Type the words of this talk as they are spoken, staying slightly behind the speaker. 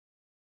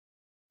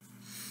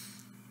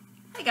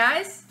Hey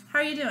guys, how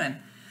are you doing?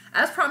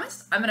 As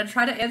promised, I'm going to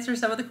try to answer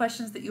some of the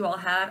questions that you all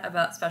had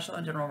about special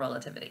and general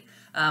relativity.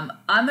 I'm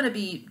going to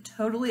be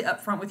totally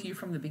upfront with you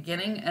from the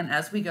beginning, and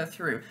as we go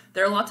through,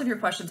 there are lots of your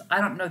questions I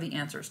don't know the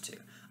answers to.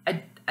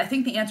 I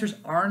think the answers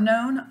are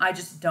known, I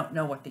just don't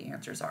know what the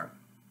answers are.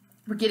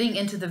 We're getting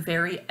into the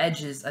very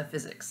edges of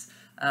physics,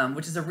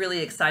 which is a really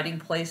exciting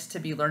place to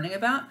be learning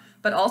about,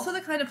 but also the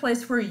kind of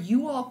place where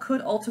you all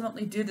could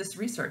ultimately do this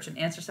research and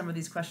answer some of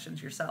these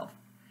questions yourself.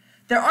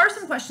 There are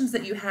some questions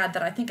that you had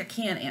that I think I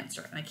can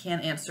answer, and I can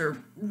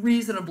answer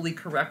reasonably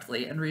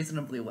correctly and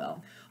reasonably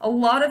well. A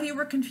lot of you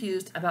were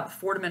confused about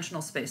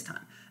four-dimensional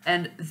spacetime,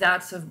 and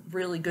that's a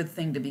really good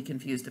thing to be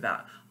confused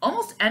about.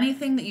 Almost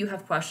anything that you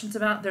have questions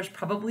about, there's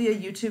probably a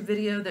YouTube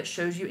video that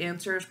shows you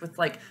answers with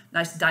like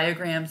nice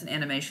diagrams and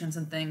animations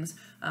and things,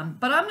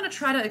 but I'm going to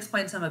try to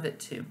explain some of it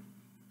too.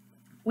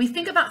 We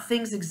think about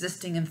things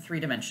existing in 3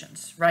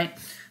 dimensions, right?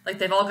 Like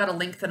they've all got a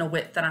length and a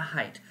width and a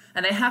height,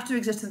 and they have to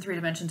exist in 3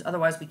 dimensions,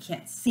 otherwise we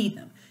can't see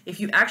them. If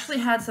you actually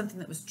had something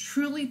that was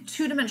truly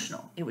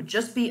 2-dimensional, it would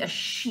just be a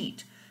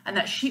sheet, and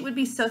that sheet would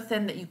be so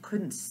thin that you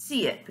couldn't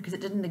see it because it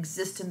didn't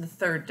exist in the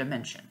 3rd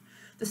dimension.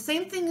 The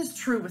same thing is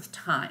true with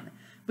time.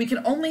 We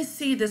can only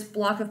see this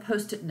block of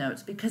Post-it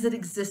notes because it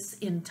exists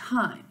in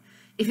time.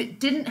 If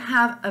it didn't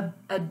have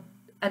an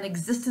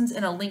existence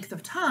in a length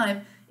of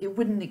time, it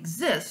wouldn't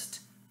exist,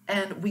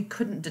 and we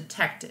couldn't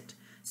detect it.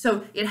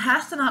 So it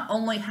has to not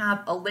only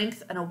have a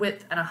length and a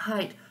width and a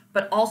height,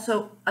 but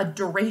also a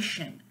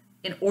duration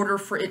in order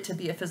for it to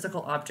be a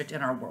physical object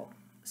in our world.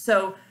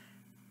 So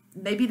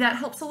maybe that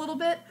helps a little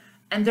bit.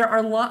 And there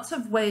are lots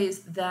of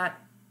ways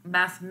that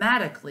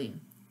mathematically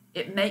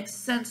it makes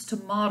sense to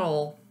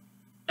model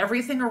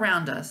everything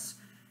around us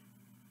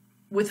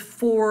with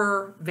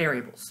 4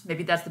 variables.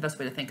 Maybe that's the best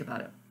way to think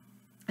about it.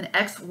 An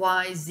X,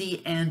 Y,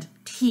 Z, and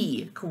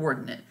T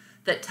coordinate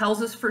that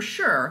tells us for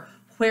sure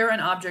where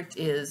an object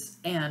is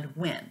and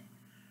when.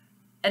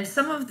 And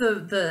some of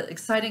the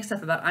exciting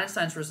stuff about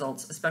Einstein's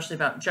results, especially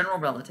about general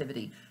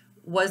relativity,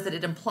 was that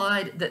it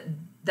implied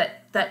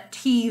that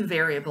T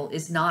variable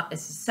is not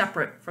as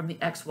separate from the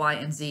X, Y,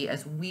 and Z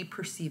as we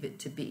perceive it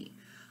to be.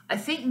 I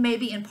think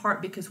maybe in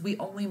part because we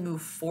only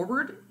move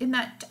forward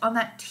on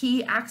that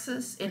T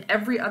axis. In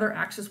every other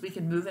axis we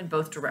can move in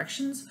both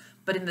directions,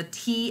 but in the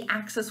T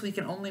axis we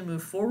can only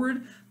move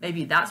forward.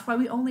 Maybe that's why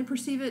we only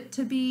perceive it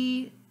to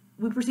be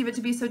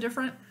so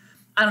different.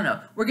 I don't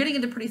know. We're getting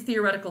into pretty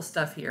theoretical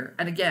stuff here.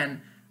 And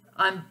again,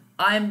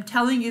 I'm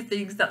telling you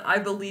things that I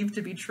believe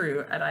to be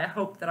true, and I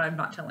hope that I'm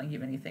not telling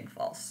you anything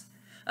false.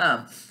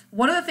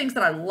 One of the things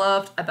that I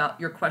loved about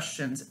your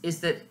questions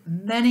is that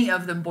many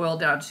of them boil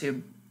down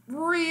to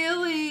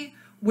really,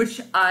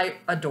 which I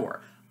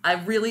adore. I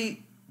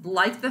really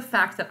like the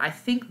fact that I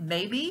think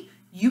maybe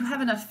you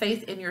have enough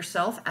faith in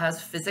yourself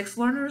as physics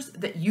learners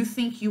that you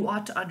think you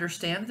ought to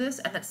understand this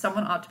and that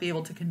someone ought to be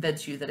able to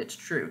convince you that it's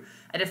true.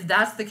 And if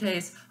that's the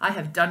case, I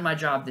have done my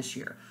job this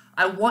year.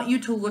 I want you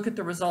to look at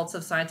the results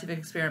of scientific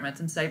experiments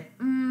and say,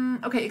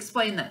 okay,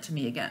 explain that to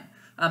me again.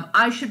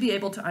 I should be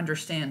able to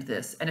understand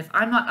this. And if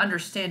I'm not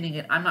understanding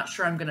it, I'm not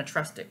sure I'm going to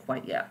trust it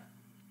quite yet.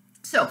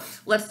 So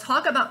let's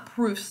talk about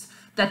proofs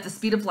that the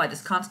speed of light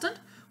is constant.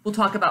 We'll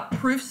talk about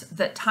proofs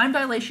that time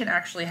dilation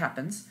actually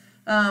happens.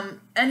 And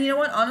you know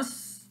what,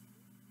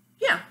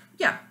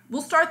 yeah,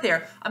 we'll start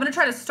there. I'm going to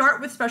try to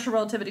start with special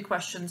relativity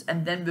questions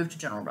and then move to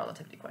general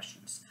relativity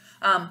questions.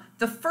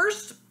 The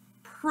first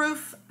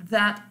proof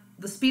that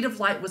the speed of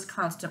light was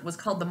constant was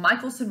called the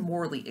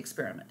Michelson-Morley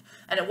experiment.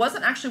 And it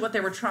wasn't actually what they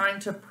were trying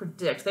to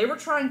predict. They were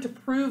trying to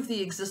prove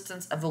the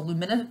existence of a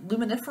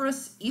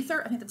luminiferous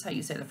ether. I think that's how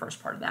you say the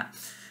first part of that,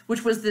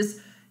 which was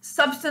this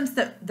substance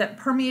that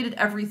permeated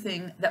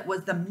everything, that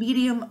was the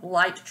medium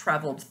light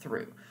traveled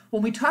through.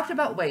 When we talked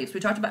about waves,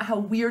 we talked about how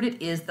weird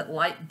it is that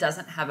light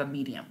doesn't have a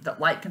medium, that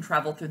light can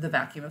travel through the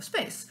vacuum of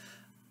space.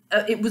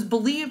 It was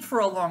believed for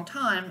a long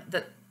time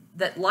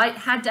that light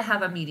had to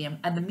have a medium,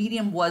 and the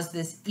medium was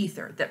this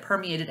ether that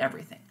permeated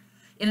everything.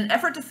 In an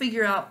effort to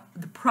figure out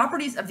the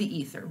properties of the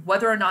ether,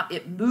 whether or not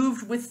it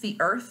moved with the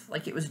Earth,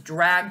 like it was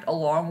dragged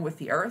along with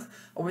the Earth,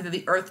 or whether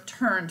the Earth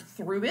turned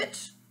through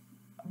it,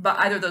 but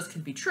either of those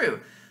could be true,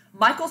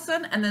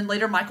 Michelson, and then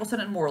later Michelson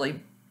and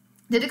Morley,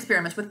 did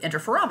experiments with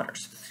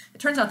interferometers. It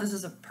turns out this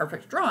is a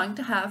perfect drawing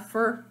to have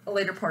for a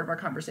later part of our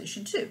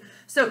conversation too.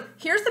 So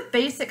here's the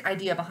basic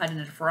idea behind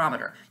an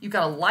interferometer. You've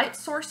got a light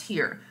source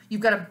here,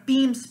 you've got a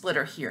beam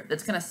splitter here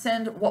that's going to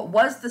send what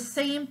was the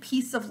same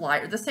piece of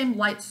light, or the same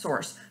light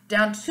source,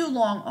 down 2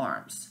 long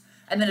arms.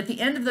 And then at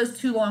the end of those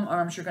 2 long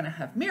arms, you're going to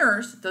have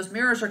mirrors. Those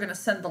mirrors are going to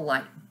send the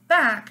light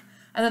back,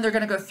 and then they're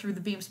going to go through the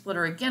beam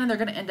splitter again, and they're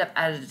going to end up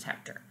at a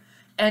detector.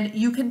 And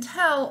you can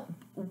tell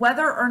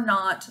whether or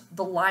not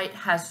the light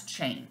has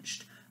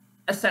changed,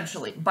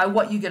 essentially, by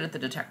what you get at the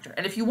detector.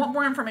 And if you want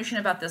more information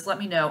about this, let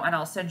me know, and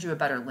I'll send you a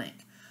better link.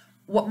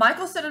 What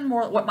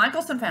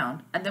Michelson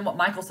found, and then what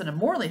Michelson and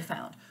Morley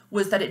found,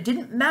 was that it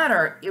didn't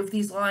matter if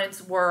these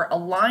lines were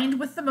aligned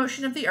with the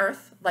motion of the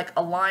Earth, like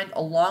aligned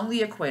along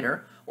the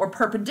equator, or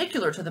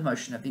perpendicular to the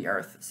motion of the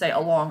Earth, say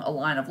along a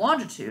line of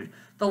longitude,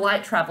 the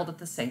light traveled at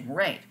the same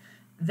rate.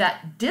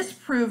 that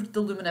disproved the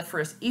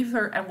luminiferous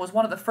ether and was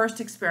one of the first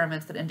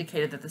experiments that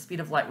indicated that the speed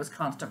of light was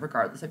constant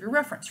regardless of your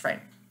reference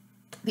frame.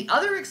 The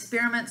other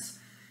experiments,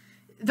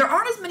 there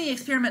aren't as many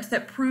experiments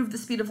that prove the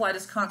speed of light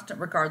is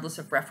constant regardless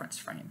of reference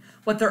frame.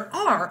 What there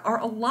are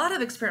a lot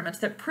of experiments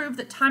that prove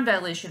that time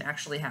dilation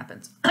actually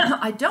happens.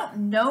 I don't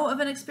know of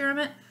an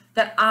experiment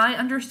that I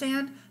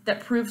understand that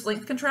proves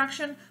length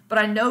contraction, but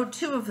I know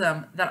two of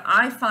them that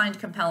I find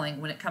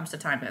compelling when it comes to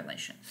time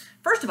dilation.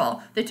 First of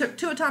all, they took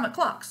two atomic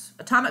clocks.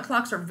 Atomic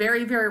clocks are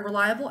very, very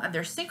reliable, and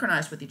they're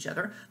synchronized with each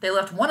other. They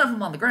left one of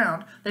them on the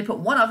ground, they put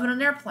one of them in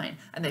an airplane,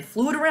 and they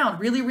flew it around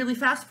really, really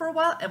fast for a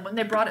while, and when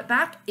they brought it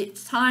back,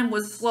 its time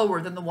was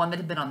slower than the one that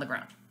had been on the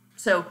ground.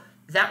 So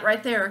that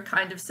right there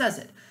kind of says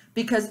it,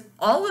 because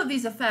all of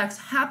these effects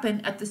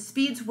happen at the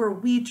speeds where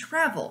we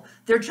travel.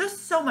 They're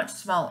just so much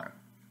smaller.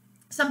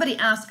 Somebody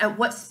asked, at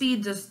what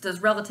speed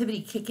does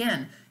relativity kick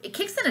in? It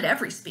kicks in at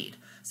every speed.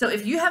 So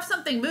if you have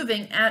something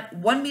moving at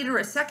 1 meter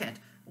a second,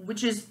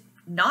 which is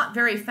not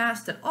very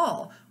fast at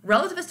all,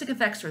 relativistic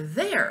effects are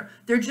there.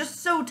 They're just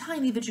so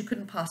tiny that you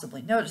couldn't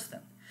possibly notice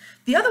them.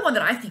 The other one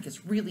that I think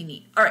is really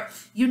neat. All right,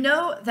 you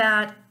know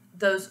that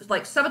those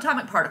like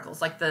subatomic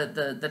particles, like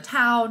the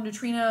tau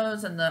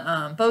neutrinos and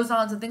the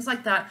bosons and things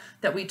like that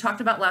that we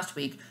talked about last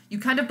week, you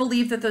kind of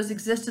believe that those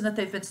exist and that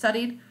they've been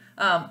studied.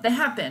 They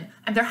have been,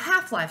 and their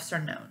half-lives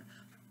are known,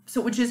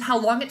 so which is how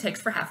long it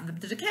takes for half of them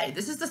to decay.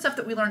 This is the stuff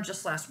that we learned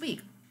just last week.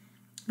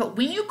 But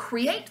when you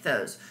create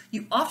those,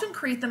 you often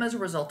create them as a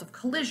result of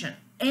collision,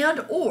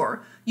 and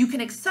or you can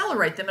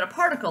accelerate them in a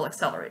particle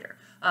accelerator,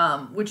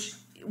 which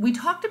we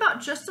talked about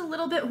just a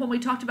little bit when we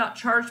talked about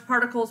charged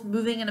particles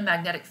moving in a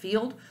magnetic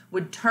field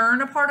would turn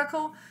a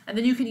particle, and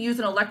then you can use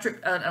an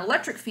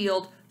electric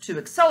field to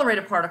accelerate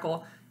a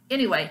particle.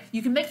 Anyway,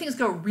 you can make things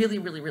go really,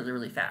 really, really,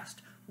 really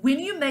fast. When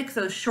you make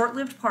those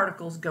short-lived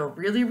particles go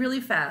really,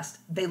 really fast,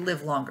 they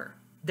live longer.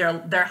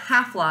 Their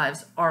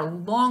half-lives are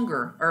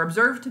longer, or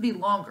observed to be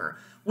longer,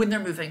 when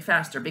they're moving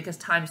faster because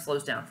time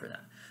slows down for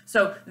them.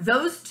 So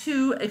those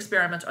two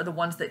experiments are the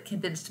ones that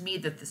convinced me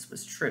that this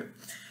was true.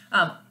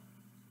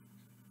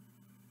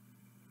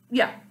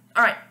 Yeah,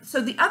 all right.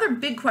 So the other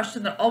big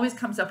question that always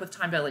comes up with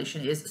time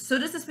dilation is, so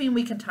does this mean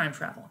we can time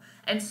travel?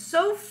 And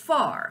so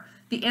far,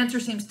 the answer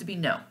seems to be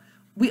no.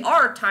 We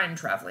are time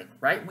traveling,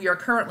 right? We are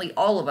currently,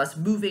 all of us,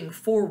 moving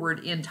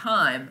forward in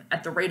time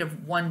at the rate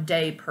of 1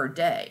 day per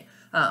day.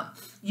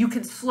 You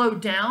can slow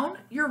down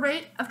your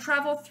rate of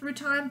travel through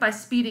time by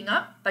speeding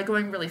up, by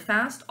going really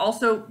fast,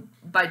 also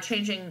by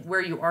changing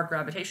where you are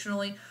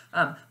gravitationally,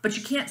 but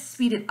you can't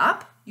speed it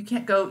up. You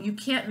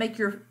can't make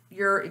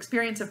your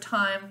experience of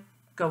time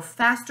go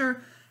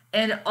faster,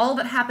 and all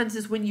that happens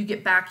is when you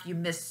get back, you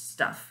miss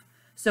stuff.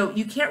 So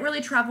you can't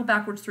really travel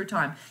backwards through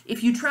time.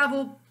 If you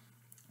travel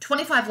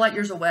 25 light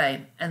years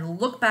away and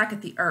look back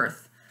at the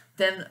Earth,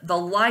 then the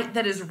light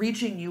that is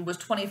reaching you was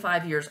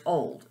 25 years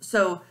old.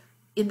 So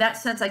in that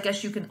sense, I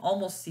guess you can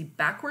almost see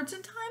backwards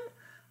in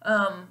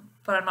time,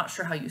 but I'm not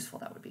sure how useful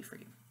that would be for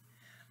you.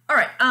 All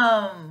right,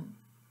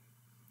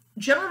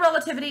 general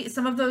relativity,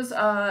 some of those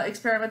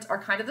experiments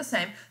are kind of the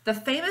same. The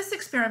famous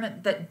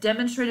experiment that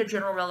demonstrated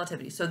general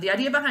relativity, so the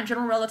idea behind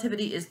general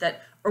relativity is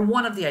that, or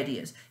one of the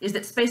ideas, is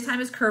that space-time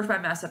is curved by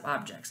massive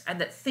objects,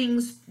 and that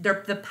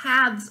the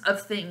paths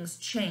of things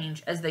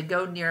change as they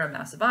go near a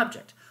massive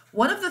object.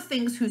 One of the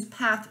things whose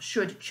path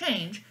should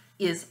change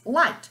is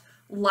light.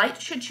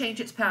 Light should change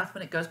its path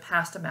when it goes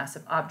past a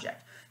massive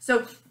object.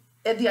 So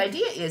the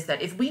idea is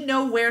that if we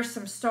know where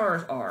some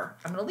stars are,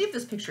 I'm going to leave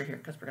this picture here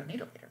because we're going to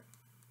need it later.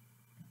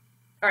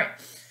 All right,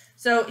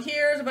 so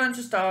here's a bunch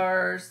of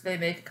stars. They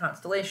make a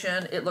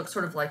constellation. It looks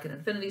sort of like an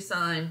infinity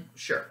sign.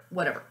 Sure,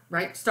 whatever,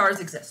 right? Stars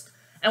exist,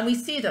 and we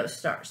see those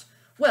stars.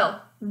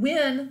 Well,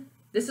 when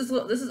this is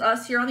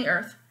us here on the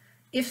Earth,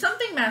 if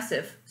something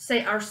massive,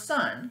 say our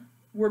sun,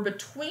 were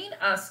between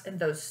us and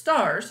those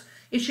stars,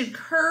 it should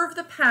curve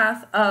the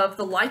path of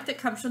the light that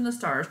comes from the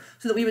stars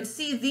so that we would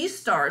see these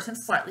stars in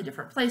slightly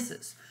different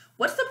places.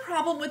 What's the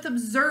problem with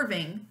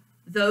observing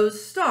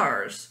those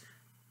stars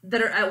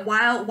that are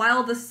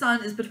while the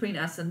sun is between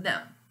us and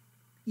them?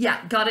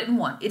 Yeah, got it in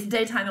one. It's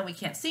daytime and we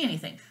can't see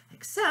anything.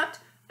 Except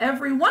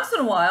every once in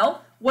a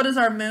while, what does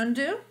our moon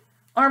do?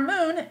 Our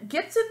moon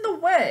gets in the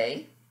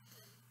way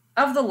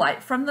of the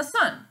light from the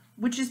sun,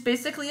 which is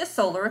basically a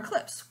solar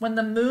eclipse, when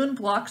the moon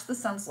blocks the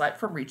sun's light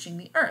from reaching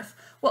the Earth.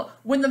 Well,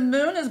 when the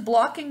moon is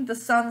blocking the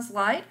sun's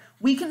light,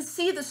 we can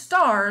see the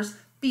stars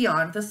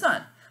beyond the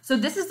sun. So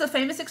this is the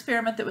famous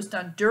experiment that was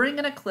done during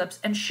an eclipse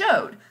and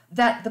showed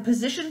that the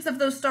positions of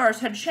those stars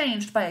had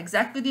changed by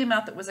exactly the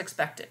amount that was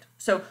expected.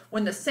 So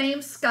when the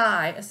same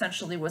sky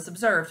essentially was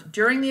observed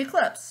during the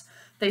eclipse,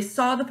 they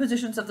saw the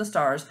positions of the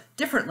stars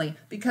differently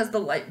because the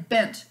light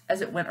bent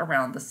as it went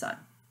around the sun.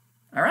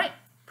 All right,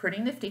 pretty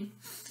nifty.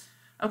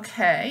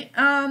 Okay,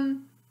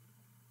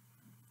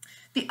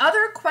 the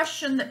other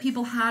question that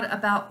people had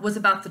was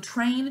about the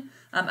train,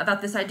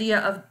 about this idea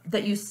of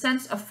that you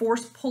sense a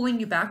force pulling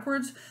you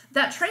backwards.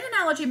 That train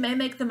analogy may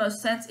make the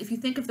most sense if you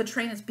think of the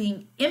train as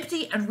being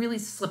empty and really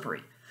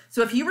slippery.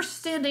 So if you were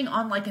standing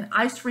on like an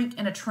ice rink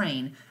in a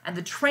train and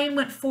the train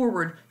went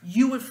forward,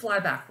 you would fly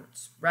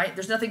backwards, right?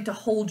 There's nothing to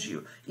hold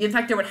you. In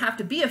fact, there would have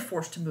to be a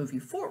force to move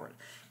you forward.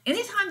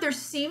 Anytime there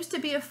seems to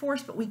be a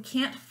force, but we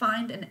can't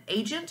find an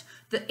agent,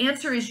 the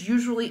answer is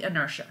usually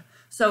inertia.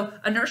 So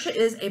inertia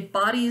is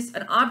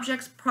an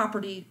object's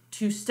property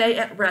to stay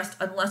at rest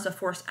unless a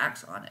force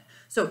acts on it.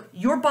 So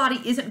your body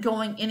isn't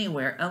going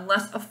anywhere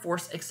unless a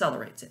force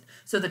accelerates it.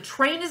 So the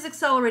train is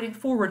accelerating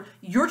forward,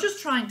 you're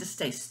just trying to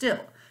stay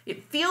still.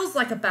 It feels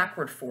like a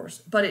backward force,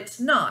 but it's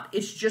not.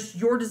 It's just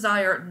your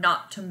desire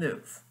not to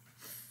move.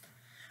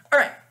 All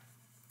right,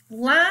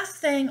 last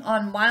thing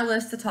on my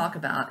list to talk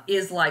about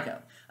is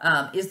LIGO,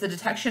 is the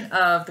detection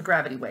of the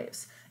gravity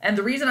waves. And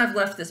the reason I've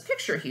left this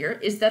picture here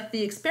is that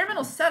the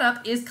experimental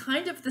setup is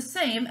kind of the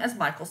same as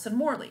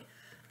Michelson-Morley,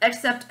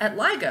 except at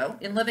LIGO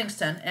in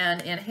Livingston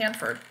and in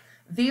Hanford,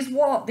 these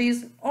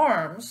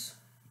arms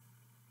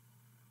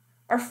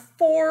are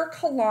 4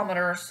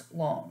 kilometers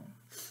long.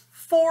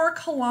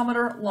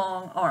 4-kilometer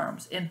long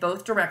arms in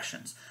both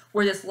directions,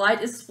 where this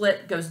light is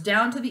split, goes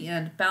down to the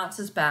end,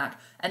 bounces back,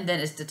 and then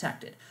is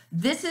detected.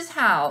 This is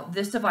how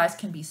this device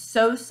can be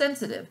so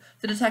sensitive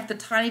to detect the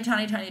tiny,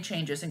 tiny, tiny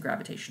changes in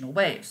gravitational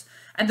waves.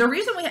 And the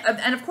reason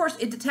and of course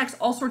it detects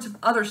all sorts of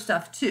other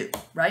stuff too,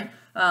 right?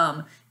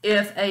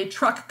 If a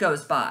truck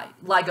goes by,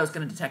 LIGO is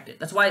going to detect it.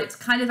 That's why it's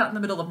kind of out in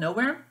the middle of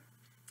nowhere,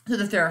 so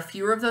that there are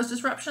fewer of those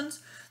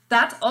disruptions.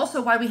 That's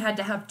also why we had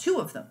to have 2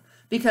 of them,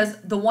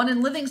 because the one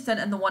in Livingston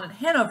and the one in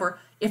Hanover,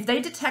 if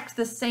they detect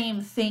the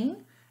same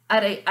thing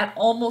at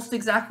almost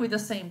exactly the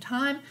same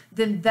time,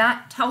 then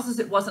that tells us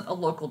it wasn't a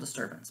local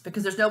disturbance,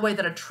 because there's no way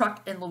that a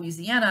truck in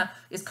Louisiana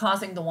is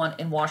causing the one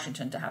in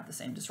Washington to have the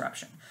same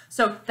disruption.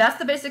 So that's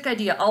the basic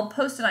idea. I'll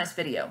post a nice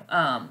video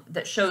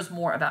that shows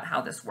more about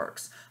how this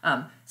works.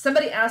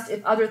 Somebody asked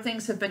if other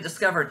things have been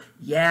discovered.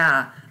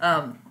 Yeah,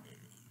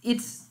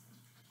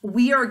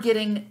 we are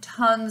getting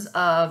tons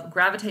of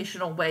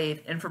gravitational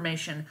wave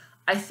information.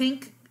 I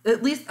think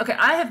at least, okay,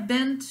 I have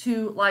been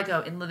to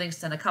LIGO in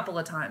Livingston a couple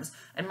of times,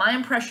 and my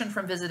impression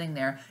from visiting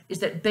there is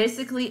that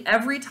basically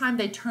every time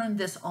they turn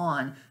this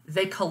on,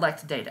 they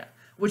collect data,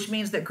 which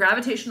means that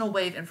gravitational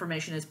wave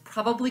information is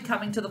probably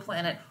coming to the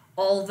planet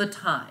all the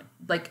time.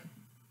 Like,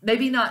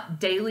 maybe not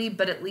daily,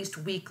 but at least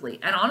weekly.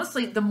 And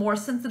honestly, the more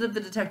sensitive the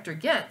detector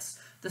gets,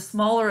 the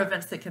smaller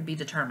events that can be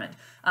determined.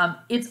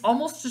 It's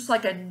almost just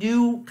like a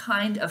new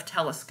kind of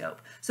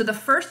telescope. So the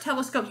first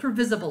telescopes were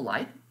visible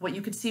light, what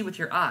you could see with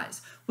your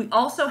eyes. We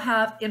also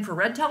have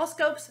infrared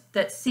telescopes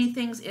that see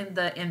things in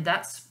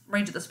that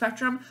range of the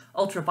spectrum,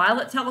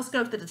 ultraviolet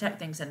telescopes that detect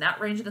things in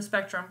that range of the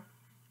spectrum.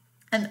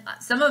 And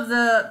some of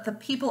the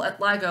people at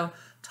LIGO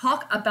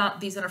talk about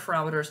these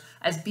interferometers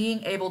as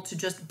being able to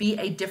just be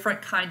a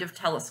different kind of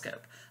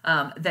telescope,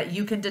 that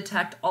you can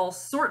detect all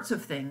sorts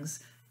of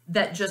things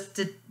that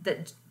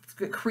that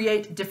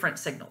create different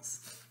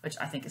signals, which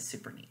I think is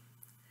super neat.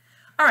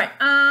 All right,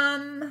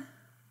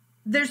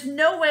 there's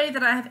no way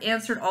that I have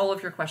answered all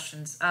of your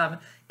questions.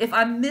 If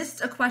I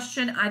missed a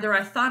question, either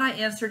I thought I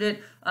answered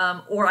it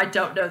or I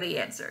don't know the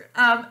answer.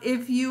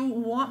 If you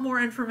want more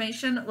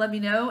information, let me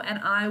know, and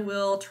I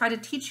will try to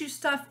teach you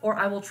stuff, or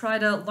I will try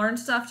to learn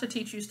stuff to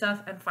teach you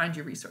stuff and find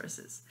you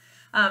resources.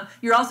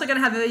 You're also going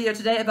to have a video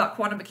today about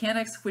quantum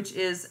mechanics, which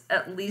is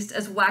at least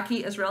as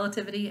wacky as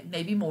relativity,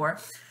 maybe more.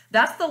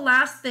 That's the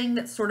last thing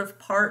that's sort of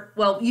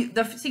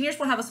the seniors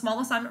will have a small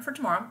assignment for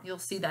tomorrow. You'll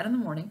see that in the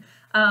morning.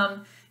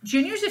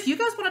 Juniors, if you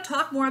guys want to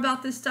talk more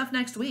about this stuff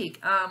next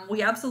week,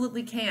 we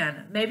absolutely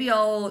can. Maybe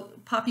I'll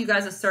pop you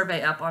guys a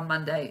survey up on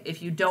Monday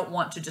if you don't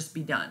want to just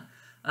be done.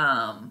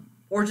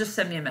 Or just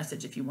send me a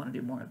message if you want to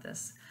do more of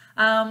this.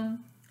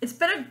 It's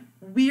been a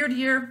weird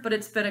year, but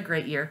it's been a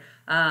great year.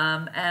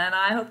 And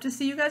I hope to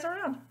see you guys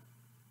around.